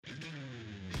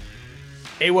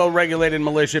A well-regulated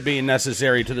militia being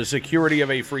necessary to the security of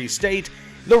a free state,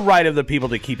 the right of the people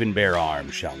to keep and bear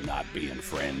arms shall not be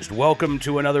infringed. Welcome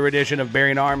to another edition of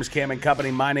Bearing Arms, Cam and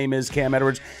Company. My name is Cam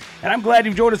Edwards, and I'm glad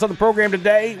you've joined us on the program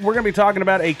today. We're going to be talking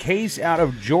about a case out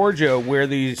of Georgia where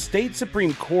the state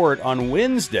Supreme Court on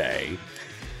Wednesday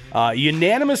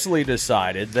unanimously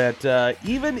decided that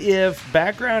even if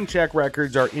background check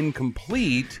records are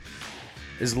incomplete,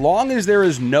 as long as there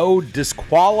is no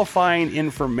disqualifying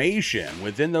information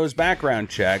within those background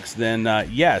checks, then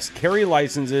yes, carry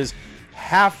licenses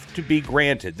have to be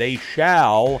granted. They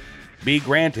shall be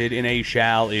granted in a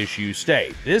shall issue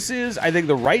state. This is, I think,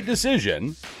 the right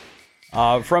decision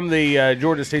from the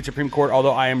Georgia State Supreme Court,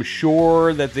 although I am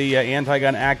sure that the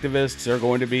anti-gun activists are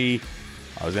going to be,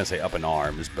 I was going to say up in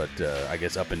arms, but I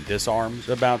guess up in disarms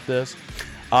about this.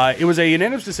 It was a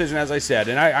unanimous decision, as I said,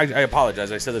 and I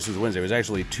apologize. I said this was Wednesday. It was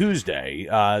actually Tuesday.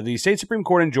 The state Supreme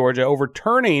Court in Georgia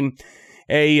overturning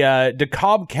a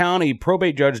DeKalb County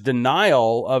probate judge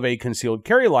denial of a concealed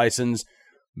carry license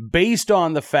based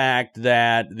on the fact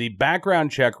that the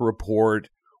background check report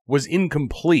was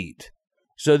incomplete.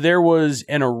 So there was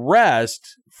an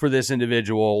arrest for this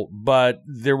individual, but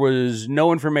there was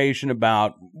no information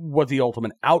about what the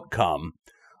ultimate outcome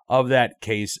of that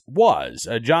case was.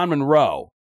 John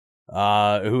Monroe,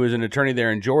 who is an attorney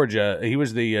there in Georgia, he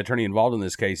was the attorney involved in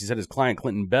this case. He said his client,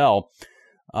 Clinton Bell,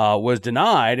 was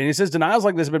denied. And he says denials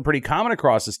like this have been pretty common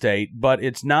across the state, but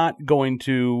it's not going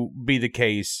to be the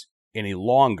case any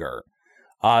longer.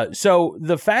 So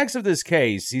the facts of this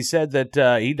case, he said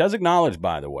that he does acknowledge,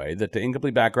 by the way, that the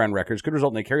incomplete background records could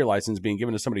result in a carry license being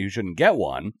given to somebody who shouldn't get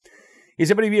one. He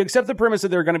said, but if you accept the premise that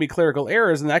there are going to be clerical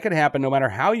errors, then that could happen no matter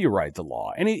how you write the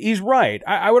law. And he's right.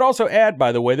 I would also add,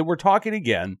 by the way, that we're talking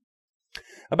again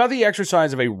about the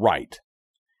exercise of a right.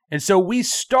 And so we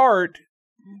start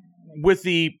with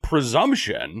the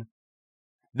presumption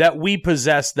that we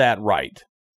possess that right.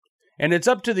 And it's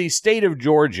up to the state of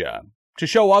Georgia to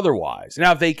show otherwise.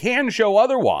 Now, if they can show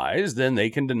otherwise, then they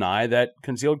can deny that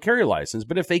concealed carry license.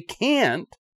 But if they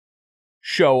can't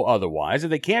show otherwise, if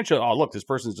they can't show, oh, look, this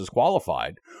person's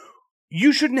disqualified,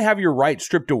 you shouldn't have your right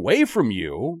stripped away from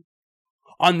you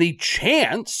on the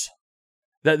chance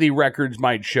that the records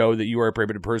might show that you are a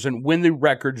prohibited person when the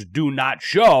records do not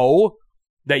show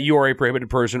that you are a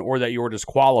prohibited person or that you are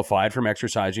disqualified from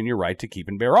exercising your right to keep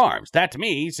and bear arms. That, to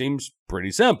me, seems pretty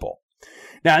simple.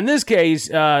 Now, in this case,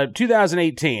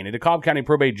 2018, a DeKalb County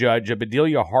probate judge,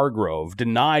 Bedelia Hargrove,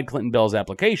 denied Clinton Bell's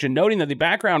application, noting that the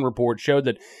background report showed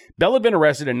that Bell had been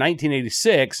arrested in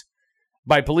 1986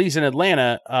 by police in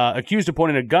Atlanta, accused of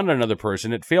pointing a gun at another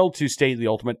person. It failed to state the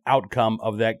ultimate outcome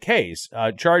of that case.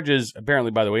 Charges,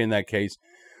 apparently, by the way, in that case,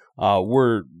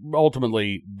 were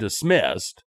ultimately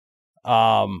dismissed.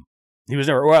 He was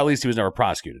never, or at least he was never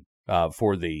prosecuted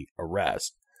for the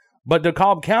arrest. But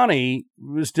DeKalb County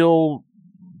still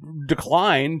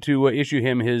declined to issue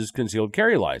him his concealed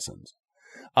carry license.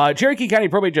 Cherokee County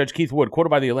probate judge Keith Wood,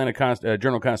 quoted by the Atlanta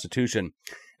Journal-Constitution,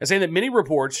 as saying that many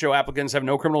reports show applicants have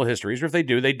no criminal histories, or if they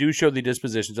do show the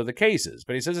dispositions of the cases.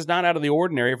 But he says it's not out of the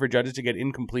ordinary for judges to get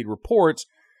incomplete reports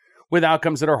with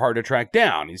outcomes that are hard to track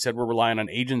down. He said we're relying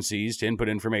on agencies to input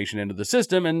information into the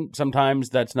system, and sometimes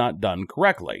that's not done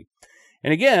correctly.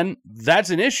 And again,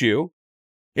 that's an issue.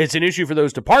 It's an issue for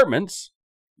those departments.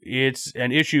 It's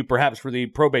an issue perhaps for the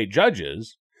probate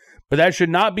judges, but that should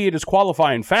not be a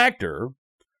disqualifying factor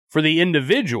for the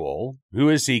individual who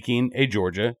is seeking a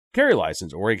Georgia carry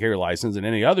license or a carry license in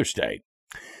any other state.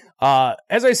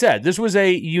 As I said, this was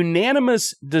a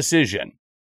unanimous decision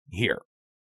here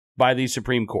by the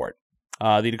Supreme Court.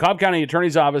 The DeKalb County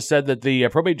Attorney's Office said that the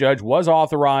probate judge was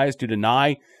authorized to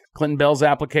deny Clinton Bell's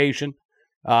application.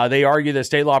 They argue that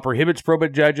state law prohibits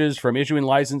probate judges from issuing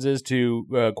licenses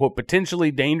to, quote,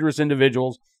 potentially dangerous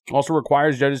individuals, also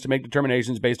requires judges to make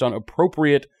determinations based on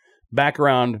appropriate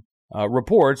background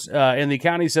reports. And the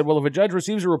county said, well, if a judge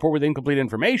receives a report with incomplete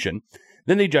information,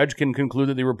 then the judge can conclude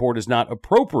that the report is not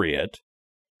appropriate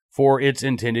for its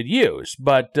intended use.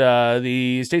 But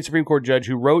the state Supreme Court judge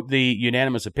who wrote the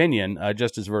unanimous opinion,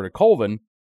 Justice Verda Colvin,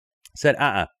 said,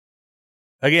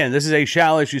 Again, this is a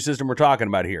shall issue system we're talking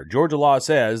about here. Georgia law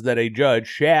says that a judge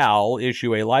shall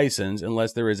issue a license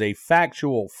unless there is a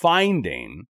factual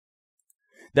finding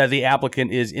that the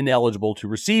applicant is ineligible to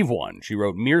receive one. She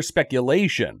wrote, mere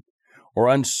speculation or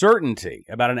uncertainty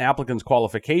about an applicant's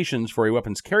qualifications for a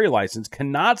weapons carry license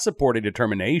cannot support a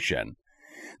determination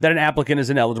that an applicant is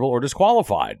ineligible or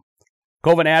disqualified.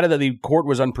 Colvin added that the court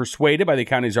was unpersuaded by the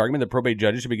county's argument that probate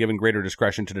judges should be given greater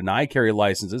discretion to deny carry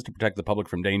licenses to protect the public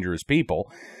from dangerous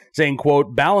people, saying,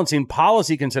 quote, balancing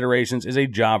policy considerations is a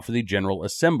job for the General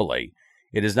Assembly.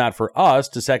 It is not for us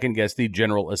to second-guess the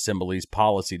General Assembly's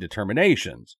policy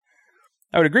determinations.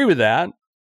 I would agree with that.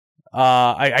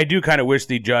 I do kind of wish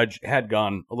the judge had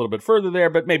gone a little bit further there,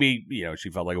 but maybe, she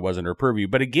felt like it wasn't her purview.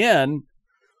 But again,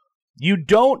 you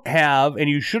don't have, and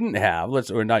you shouldn't have,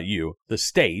 the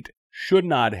state should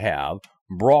not have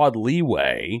broad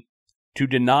leeway to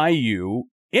deny you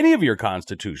any of your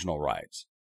constitutional rights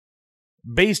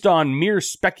based on mere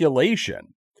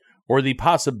speculation or the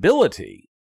possibility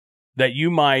that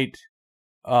you might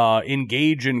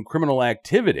engage in criminal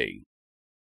activity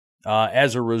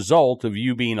as a result of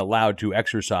you being allowed to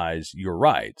exercise your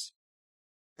rights.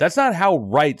 That's not how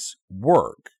rights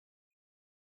work.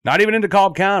 Not even in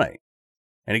DeKalb County.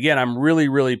 And again, I'm really,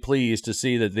 really pleased to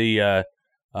see that the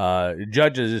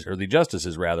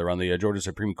justices on the Georgia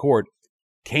Supreme Court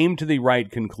came to the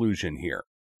right conclusion here.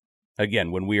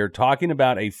 Again, when we are talking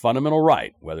about a fundamental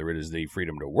right, whether it is the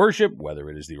freedom to worship, whether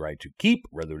it is the right to keep,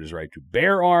 whether it is the right to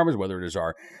bear arms, whether it is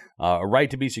our a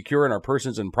right to be secure in our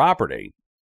persons and property,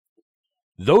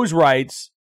 those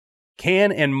rights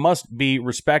can and must be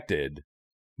respected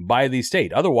by the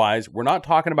state. Otherwise, we're not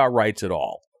talking about rights at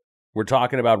all. We're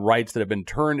talking about rights that have been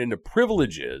turned into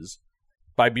privileges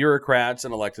by bureaucrats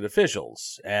and elected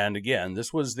officials. And again,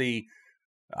 this was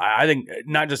I think,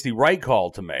 not just the right call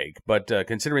to make, but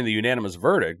considering the unanimous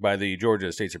verdict by the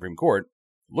Georgia State Supreme Court,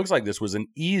 looks like this was an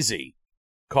easy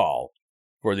call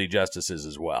for the justices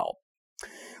as well.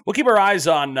 We'll keep our eyes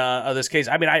on this case.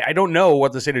 I mean, I don't know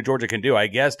what the state of Georgia can do. I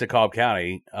guess DeKalb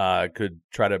County could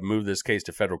try to move this case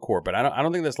to federal court, but I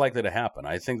don't think that's likely to happen.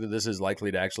 I think that this is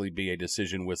likely to actually be a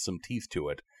decision with some teeth to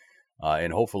it,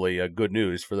 and hopefully good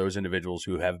news for those individuals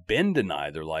who have been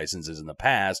denied their licenses in the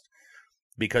past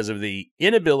because of the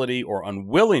inability or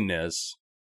unwillingness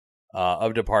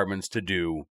of departments to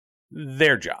do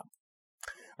their job.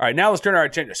 All right, now let's turn our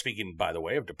attention, speaking, by the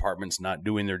way, of departments not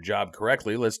doing their job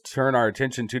correctly, let's turn our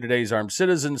attention to today's armed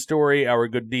citizen story, our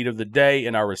good deed of the day,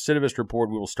 and our recidivist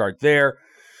report. We will start there.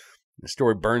 The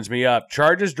story burns me up.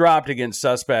 Charges dropped against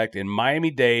suspect in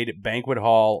Miami-Dade banquet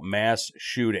hall mass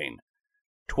shooting.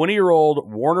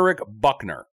 20-year-old Warnerick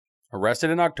Buckner, arrested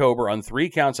in October on 3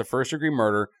 counts of first-degree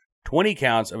murder, 20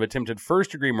 counts of attempted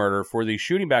first-degree murder for the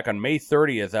shooting back on May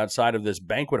 30th outside of this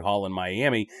banquet hall in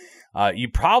Miami. You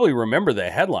probably remember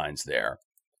the headlines there.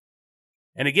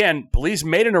 And again, police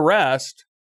made an arrest.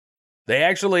 They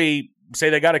actually say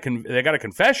they got a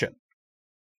confession.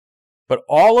 But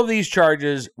all of these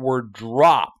charges were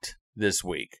dropped this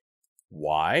week.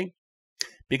 Why?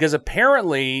 Because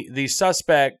apparently the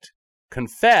suspect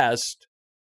confessed,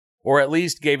 or at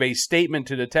least gave a statement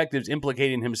to detectives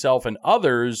implicating himself and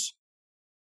others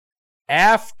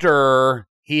after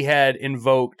he had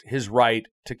invoked his right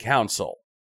to counsel.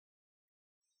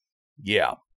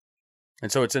 Yeah.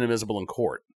 And so it's inadmissible in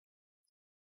court.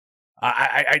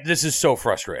 This is so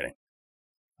frustrating.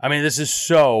 I mean, this is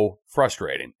so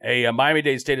frustrating. A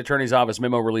Miami-Dade State Attorney's Office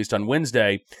memo released on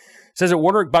Wednesday says that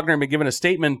Warnerick Buckner had been given a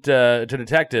statement to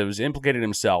detectives, implicated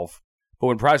himself. But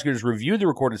when prosecutors reviewed the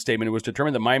recorded statement, it was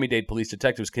determined that Miami-Dade police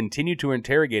detectives continued to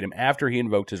interrogate him after he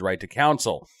invoked his right to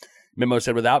counsel. Memo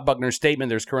said, without Buckner's statement,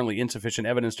 there's currently insufficient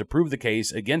evidence to prove the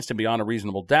case against him beyond a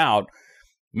reasonable doubt.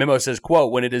 Memo says,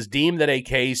 quote, when it is deemed that a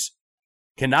case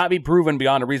cannot be proven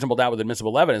beyond a reasonable doubt with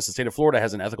admissible evidence, the state of Florida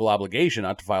has an ethical obligation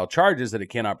not to file charges that it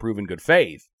cannot prove in good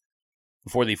faith.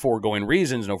 For the foregoing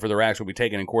reasons, no further action will be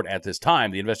taken in court at this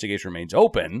time. The investigation remains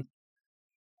open,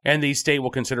 and the state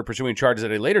will consider pursuing charges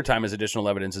at a later time as additional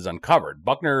evidence is uncovered.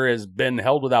 Buckner has been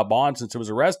held without bond since he was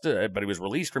arrested, but he was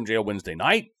released from jail Wednesday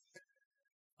night.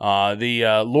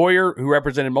 The lawyer who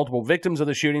represented multiple victims of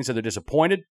the shooting said they're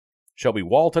disappointed. Shelby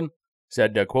Walton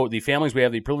said, quote, the families we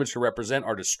have the privilege to represent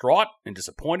are distraught and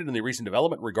disappointed in the recent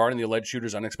development regarding the alleged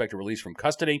shooter's unexpected release from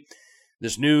custody.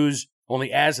 This news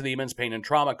only adds to the immense pain and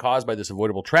trauma caused by this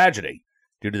avoidable tragedy.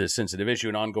 Due to this sensitive issue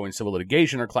and ongoing civil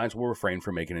litigation, our clients will refrain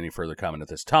from making any further comment at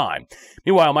this time.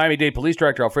 Meanwhile, Miami-Dade Police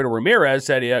Director Alfredo Ramirez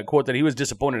said, quote, that he was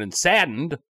disappointed and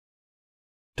saddened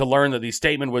to learn that the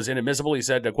statement was inadmissible. He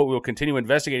said, quote, we will continue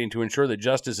investigating to ensure that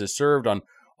justice is served on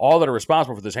all that are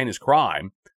responsible for this heinous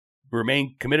crime. We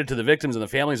remain committed to the victims and the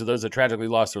families of those that tragically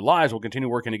lost their lives. We'll continue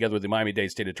working together with the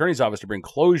Miami-Dade State Attorney's Office to bring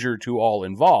closure to all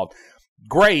involved.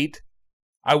 Great.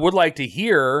 I would like to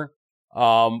hear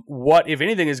what, if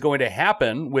anything, is going to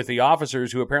happen with the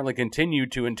officers who apparently continue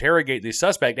to interrogate the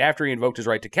suspect after he invoked his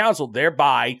right to counsel,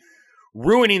 thereby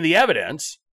ruining the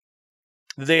evidence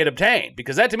that they had obtained.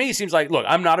 Because that, to me, seems like, look,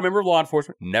 I'm not a member of law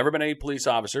enforcement, never been a police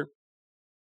officer,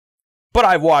 but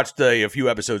I've watched a few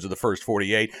episodes of The First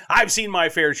 48. I've seen my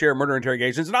fair share of murder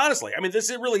interrogations, and honestly, I mean, this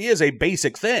really is a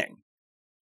basic thing.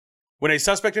 When a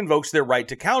suspect invokes their right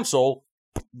to counsel,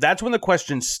 that's when the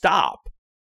questions stop.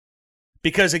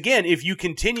 Because, again, if you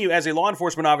continue as a law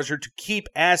enforcement officer to keep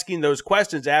asking those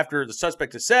questions after the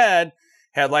suspect has said,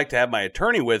 hey, I'd like to have my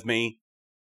attorney with me,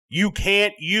 you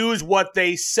can't use what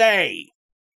they say.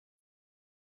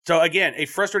 So, again, a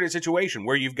frustrating situation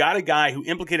where you've got a guy who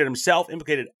implicated himself,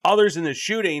 implicated others in this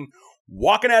shooting,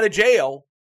 walking out of jail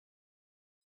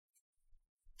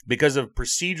because of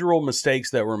procedural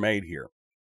mistakes that were made here.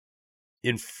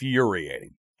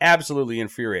 Infuriating. Absolutely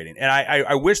infuriating. And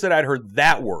I wish that I'd heard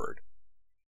that word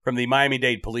from the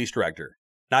Miami-Dade police director,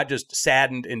 not just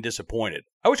saddened and disappointed.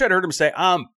 I wish I'd heard him say,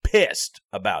 I'm pissed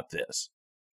about this.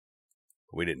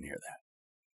 But we didn't hear that.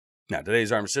 Now,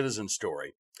 today's Armed Citizen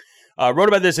story. Wrote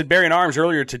about this at Bearing Arms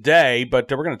earlier today, but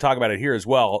we're going to talk about it here as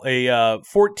well. A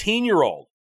 14-year-old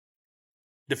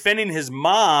defending his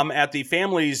mom at the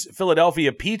family's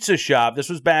Philadelphia pizza shop. This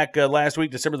was back last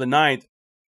week, December the 9th.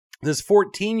 This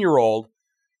 14-year-old,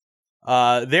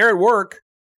 there at work,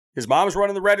 his mom's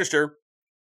running the register.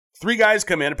 3 guys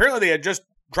come in. Apparently, they had just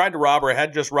tried to rob or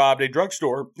had just robbed a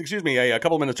drugstore, a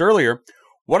couple of minutes earlier.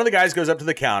 One of the guys goes up to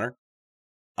the counter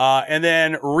and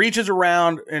then reaches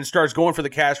around and starts going for the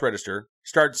cash register,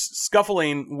 starts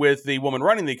scuffling with the woman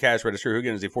running the cash register, who,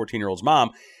 again, is the 14-year-old's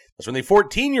mom. That's when the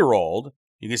 14-year-old,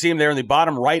 you can see him there in the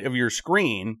bottom right of your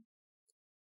screen,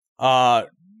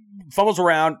 fumbles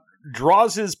around,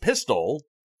 draws his pistol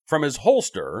from his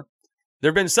holster. There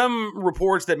have been some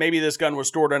reports that maybe this gun was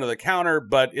stored under the counter,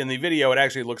 but in the video, it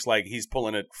actually looks like he's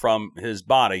pulling it from his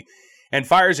body and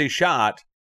fires a shot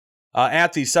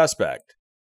at the suspect.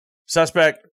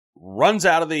 Suspect runs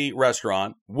out of the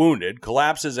restaurant, wounded,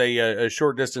 collapses a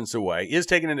short distance away, is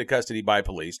taken into custody by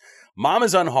police. Mom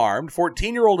is unharmed.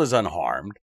 14-year-old is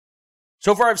unharmed.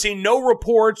 So far, I've seen no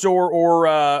reports or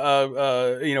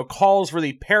calls for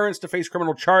the parents to face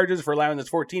criminal charges for allowing this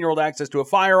 14-year-old access to a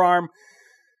firearm,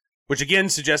 which again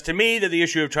suggests to me that the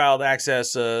issue of child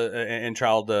access and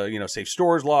child safe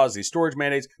storage laws, these storage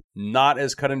mandates, not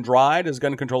as cut and dried as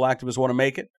gun control activists want to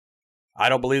make it. I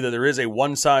don't believe that there is a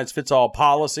one-size-fits-all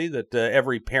policy that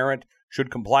every parent should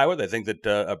comply with. I think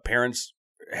that parents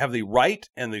have the right,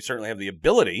 and they certainly have the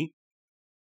ability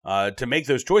to make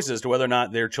those choices as to whether or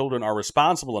not their children are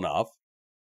responsible enough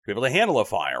to be able to handle a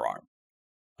firearm.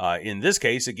 In this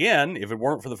case, again, if it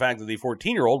weren't for the fact that the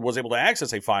 14-year-old was able to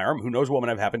access a firearm, who knows what would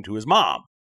have happened to his mom.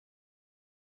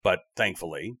 But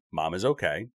thankfully, mom is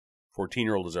okay.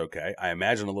 14-year-old is okay. I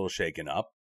imagine a little shaken up.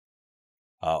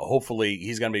 Hopefully,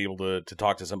 he's going to be able to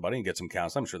talk to somebody and get some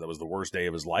counseling. I'm sure that was the worst day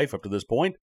of his life up to this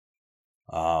point.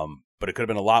 But it could have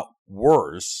been a lot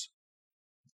worse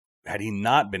had he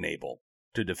not been able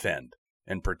to defend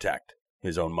and protect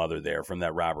his own mother there from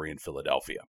that robbery in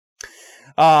Philadelphia.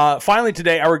 Finally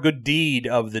today, our good deed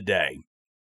of the day.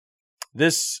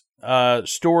 This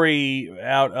story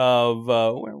out of,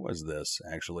 where was this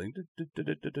actually?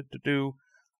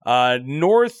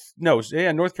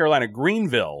 North Carolina,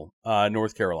 Greenville,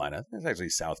 North Carolina. It's actually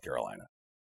South Carolina.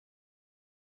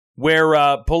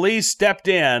 Where police stepped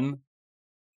in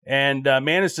and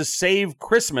managed to save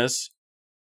Christmas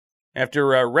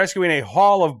after rescuing a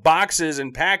haul of boxes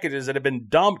and packages that had been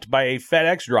dumped by a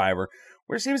FedEx driver.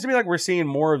 Where it seems to me like we're seeing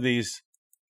more of these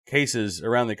cases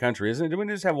around the country, isn't it? Didn't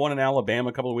we just have one in Alabama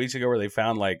a couple of weeks ago where they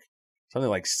found something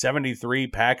like 73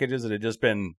 packages that had just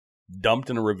been dumped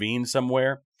in a ravine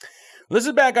somewhere? Well, this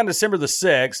is back on December the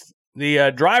 6th.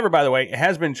 The driver, by the way,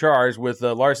 has been charged with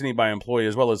larceny by employee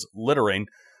as well as littering.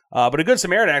 But a Good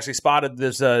Samaritan actually spotted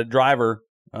this driver,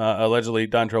 allegedly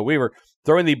Dontrell Weaver,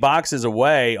 throwing the boxes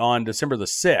away on December the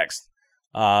 6th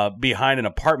behind an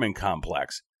apartment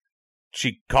complex.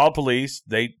 She called police.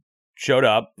 They showed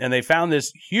up, and they found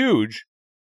this huge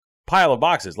pile of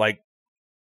boxes, like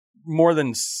more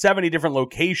than 70 different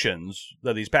locations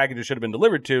that these packages should have been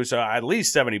delivered to, so at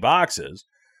least 70 boxes.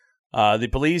 The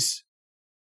police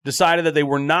decided that they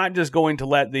were not just going to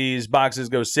let these boxes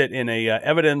go sit in a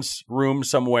evidence room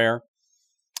somewhere.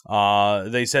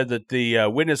 They said that the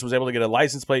witness was able to get a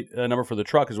license plate number for the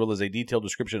truck as well as a detailed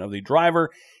description of the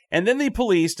driver, and then the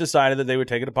police decided that they would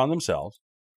take it upon themselves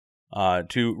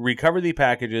to recover the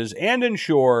packages and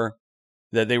ensure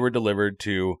that they were delivered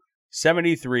to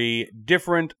 73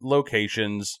 different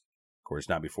locations. Of course,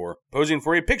 not before posing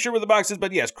for a picture with the boxes,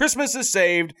 but yes, Christmas is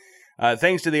saved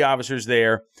thanks to the officers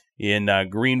there in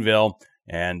Greenville.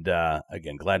 And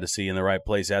again, glad to see you in the right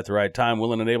place at the right time,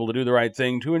 willing and able to do the right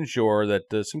thing to ensure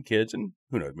that some kids, and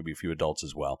who knows, maybe a few adults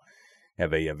as well,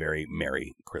 have a very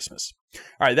Merry Christmas.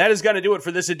 All right, that is going to do it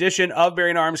for this edition of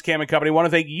Bearing Arms Cam & Company. I want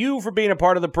to thank you for being a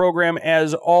part of the program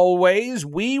as always.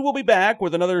 We will be back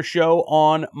with another show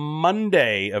on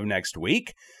Monday of next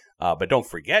week. But don't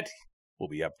forget, We'll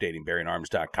be updating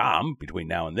BarryandArms.com between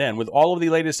now and then with all of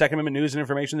the latest Second Amendment news and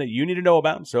information that you need to know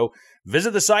about. So visit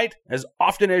the site as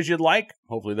often as you'd like.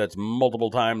 Hopefully that's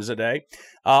multiple times a day.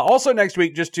 Also next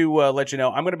week, just to let you know,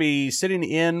 I'm going to be sitting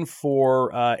in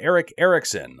for Eric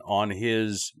Erickson on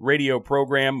his radio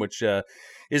program, which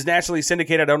is nationally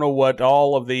syndicated. I don't know what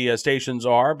all of the stations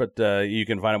are, but you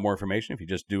can find out more information if you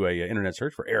just do a internet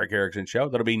search for Eric Erickson Show.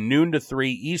 That'll be noon to 3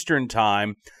 Eastern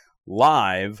Time,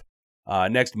 live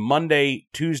next Monday,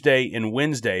 Tuesday, and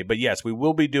Wednesday. But yes, we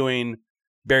will be doing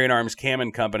Barry and Arms Cam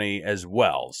and Company as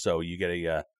well. So you get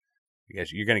I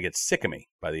guess you're going to get sick of me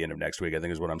by the end of next week, I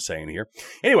think is what I'm saying here.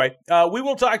 Anyway, we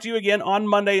will talk to you again on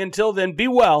Monday. Until then, be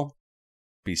well,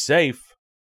 be safe.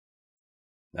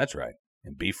 That's right,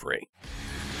 and be free.